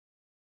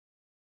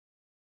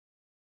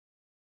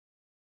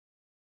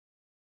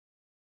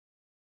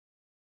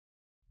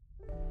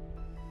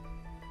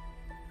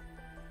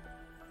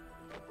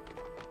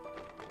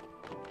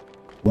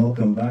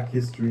Welcome back,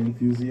 history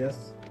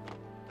enthusiasts.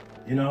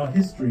 In our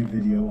history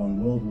video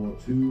on World War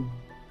II,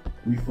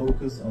 we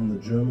focus on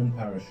the German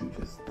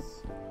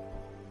parachutists.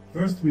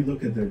 First, we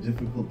look at their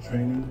difficult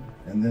training,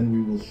 and then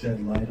we will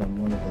shed light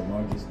on one of the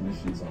largest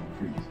missions on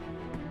Crete.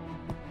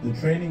 The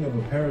training of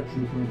a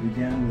paratrooper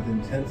began with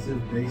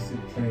intensive basic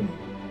training,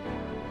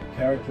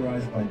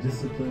 characterized by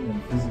discipline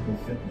and physical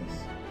fitness.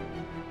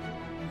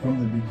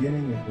 From the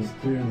beginning, it was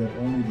clear that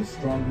only the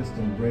strongest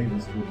and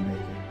bravest would make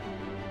it.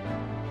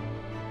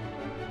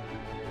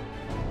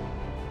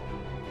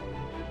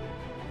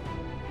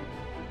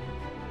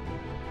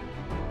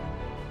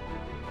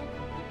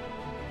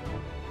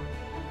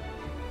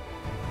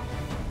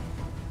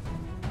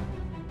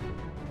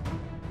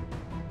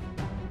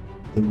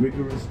 The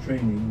rigorous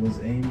training was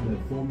aimed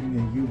at forming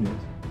a unit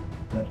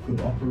that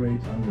could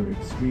operate under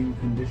extreme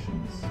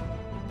conditions.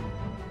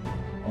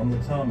 On the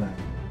tarmac,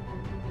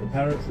 the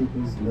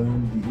paratroopers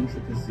learned the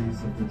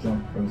intricacies of the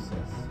jump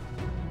process.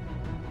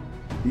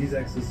 These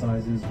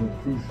exercises were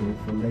crucial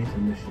for later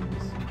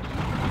missions.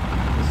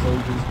 The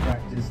soldiers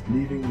practiced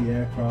leaving the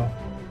aircraft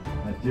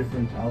at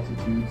different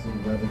altitudes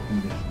and weather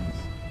conditions.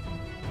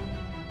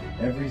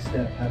 Every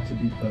step had to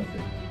be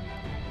perfect.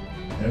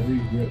 Every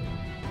grip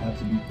had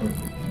to be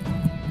perfect.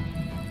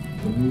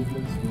 The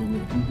movements were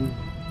repeated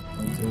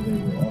until they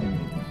were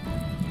automated.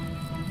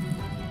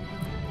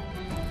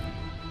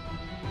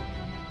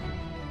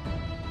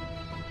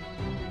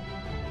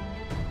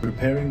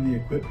 Preparing the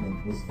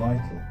equipment was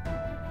vital.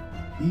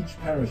 Each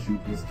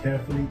parachute was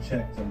carefully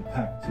checked and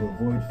packed to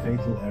avoid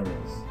fatal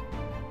errors.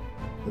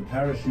 The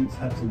parachutes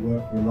had to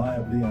work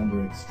reliably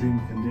under extreme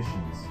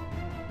conditions.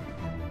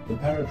 The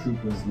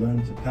paratroopers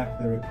learned to pack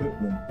their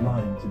equipment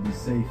blind to be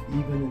safe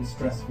even in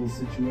stressful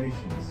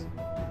situations.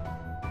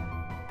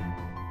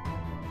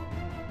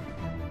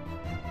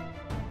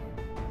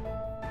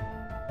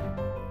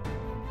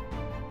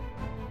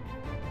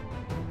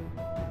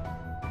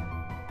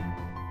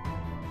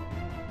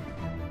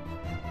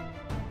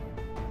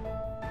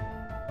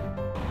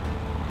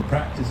 The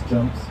practice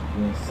jumps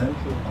were a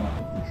central part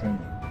of the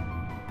training.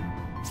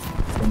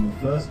 From the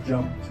first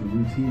jump to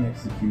routine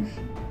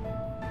execution,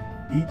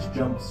 each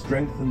jump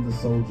strengthened the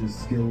soldiers'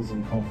 skills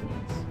and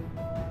confidence.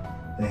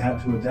 They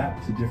had to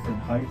adapt to different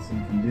heights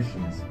and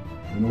conditions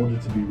in order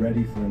to be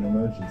ready for an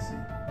emergency.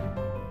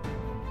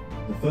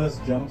 The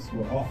first jumps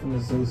were often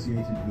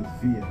associated with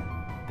fear,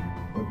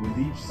 but with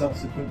each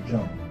subsequent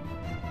jump,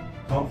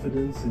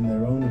 confidence in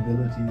their own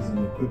abilities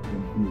and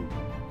equipment grew.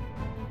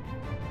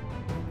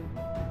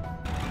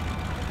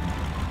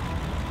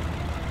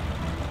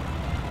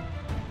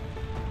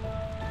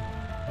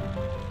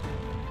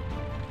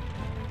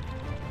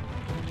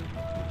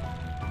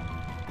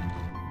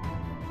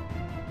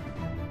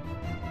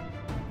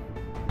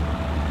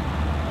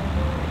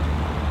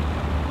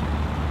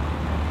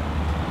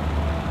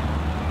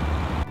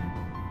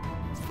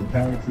 The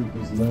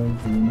paratroopers learned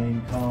to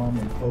remain calm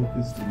and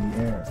focused in the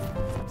air,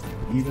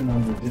 even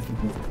under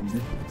difficult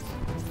conditions.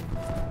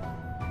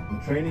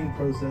 The training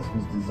process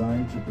was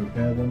designed to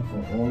prepare them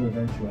for all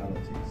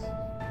eventualities.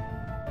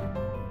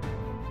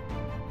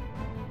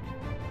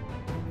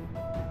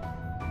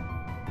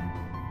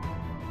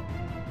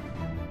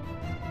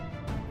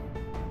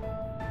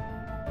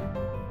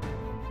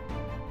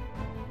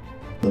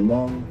 The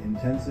long,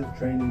 intensive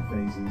training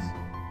phases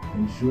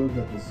ensured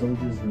that the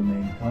soldiers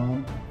remained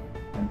calm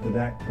and could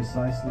act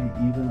precisely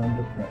even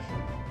under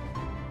pressure.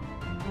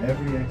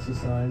 Every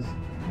exercise,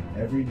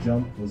 every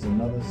jump was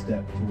another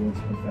step towards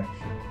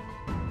perfection.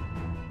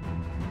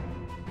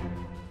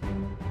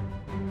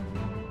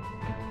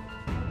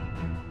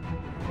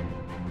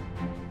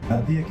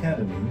 At the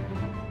academy,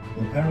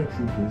 the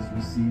paratroopers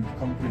received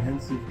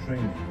comprehensive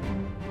training.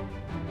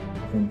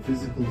 From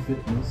physical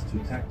fitness to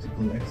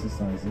tactical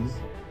exercises,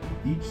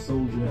 each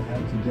soldier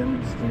had to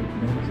demonstrate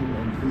mental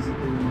and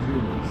physical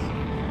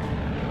endurance.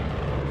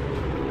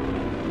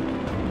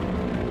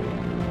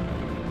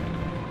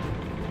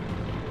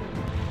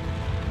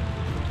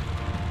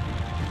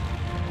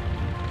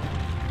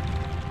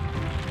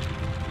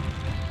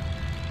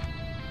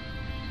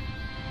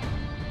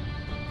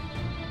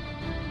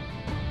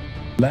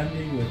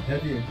 Landing with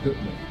heavy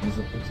equipment was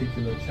a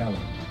particular challenge.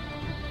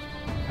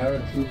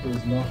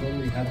 Paratroopers not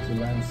only had to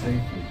land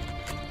safely,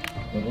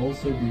 but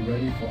also be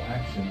ready for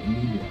action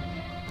immediately.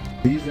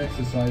 These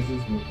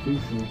exercises were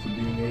crucial to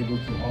being able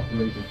to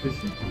operate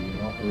efficiently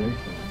in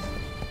operations.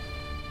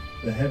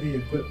 The heavy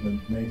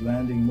equipment made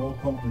landing more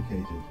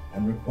complicated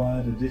and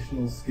required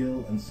additional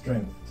skill and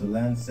strength to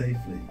land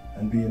safely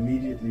and be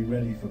immediately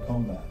ready for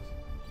combat.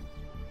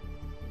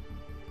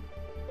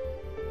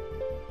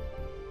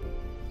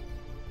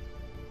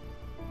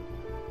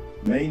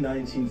 May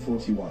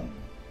 1941.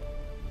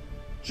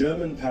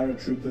 German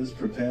paratroopers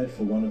prepared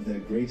for one of their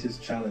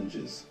greatest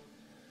challenges,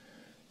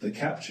 the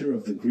capture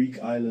of the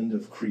Greek island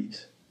of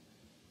Crete.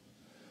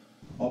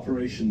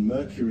 Operation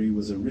Mercury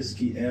was a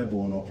risky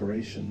airborne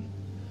operation.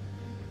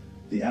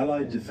 The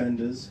Allied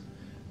defenders,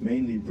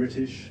 mainly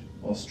British,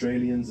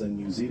 Australians and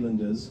New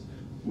Zealanders,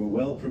 were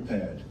well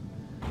prepared.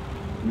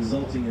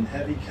 resulting in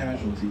heavy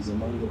casualties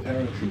among the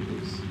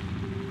paratroopers.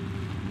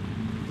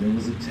 There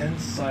was a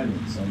tense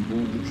silence on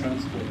board the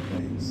transport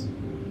planes.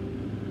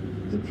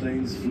 The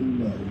planes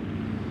flew low,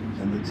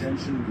 and the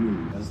tension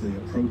grew as they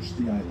approached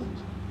the island.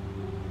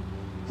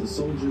 The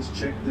soldiers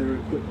checked their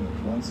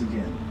equipment once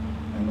again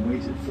and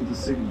waited for the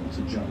signal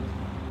to jump.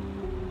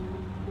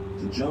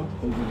 The jump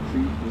over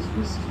Crete was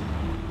risky.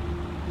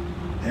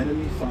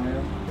 Enemy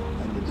fire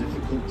and the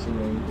difficult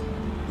terrain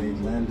made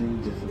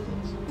landing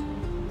difficult.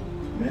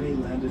 Many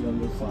landed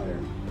under fire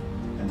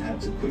and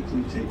had to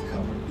quickly take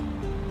cover.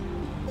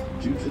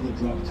 Due to the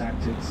drop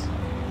tactics,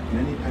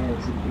 many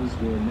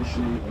paratroopers were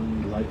initially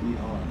only lightly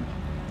armed,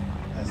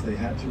 as they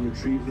had to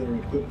retrieve their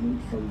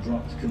equipment from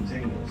dropped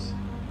containers,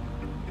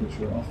 which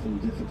were often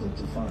difficult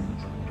to find.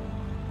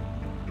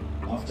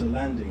 After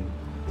landing,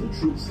 the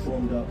troops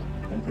formed up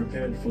and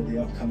prepared for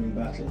the upcoming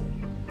battle.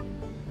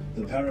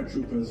 The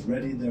paratroopers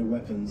readied their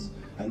weapons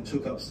and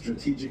took up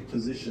strategic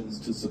positions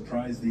to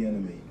surprise the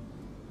enemy.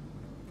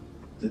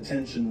 The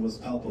tension was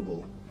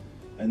palpable,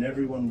 and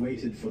everyone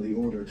waited for the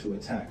order to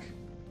attack.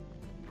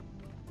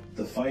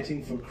 The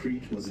fighting for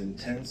Crete was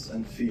intense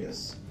and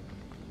fierce.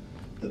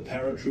 The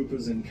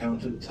paratroopers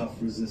encountered tough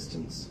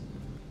resistance.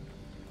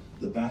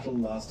 The battle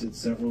lasted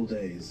several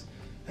days,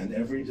 and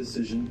every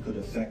decision could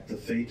affect the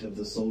fate of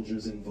the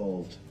soldiers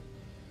involved.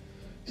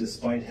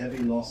 Despite heavy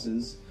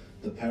losses,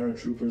 the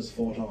paratroopers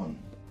fought on.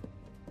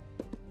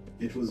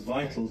 It was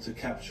vital to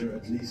capture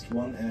at least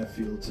one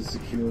airfield to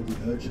secure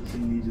the urgently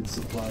needed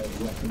supply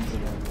of weapons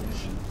and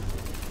ammunition.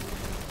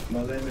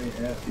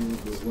 Maleme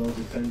airfield was well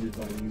defended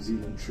by New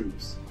Zealand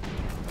troops.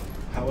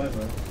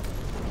 However,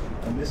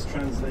 a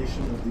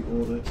mistranslation of the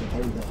order to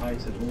hold the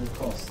height at all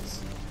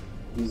costs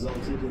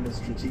resulted in a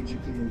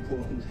strategically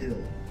important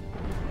hill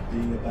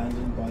being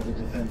abandoned by the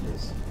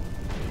defenders,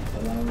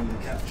 allowing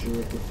the capture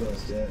of the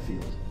first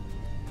airfield.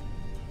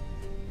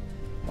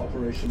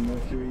 Operation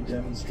Mercury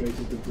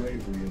demonstrated the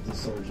bravery of the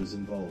soldiers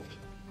involved.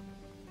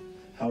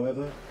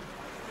 However,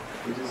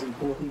 it is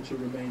important to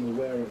remain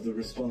aware of the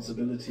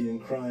responsibility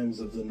and crimes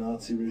of the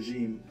Nazi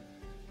regime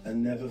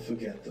and never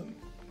forget them.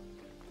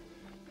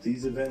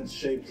 These events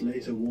shaped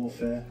later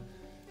warfare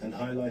and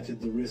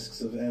highlighted the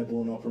risks of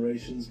airborne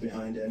operations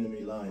behind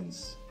enemy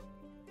lines.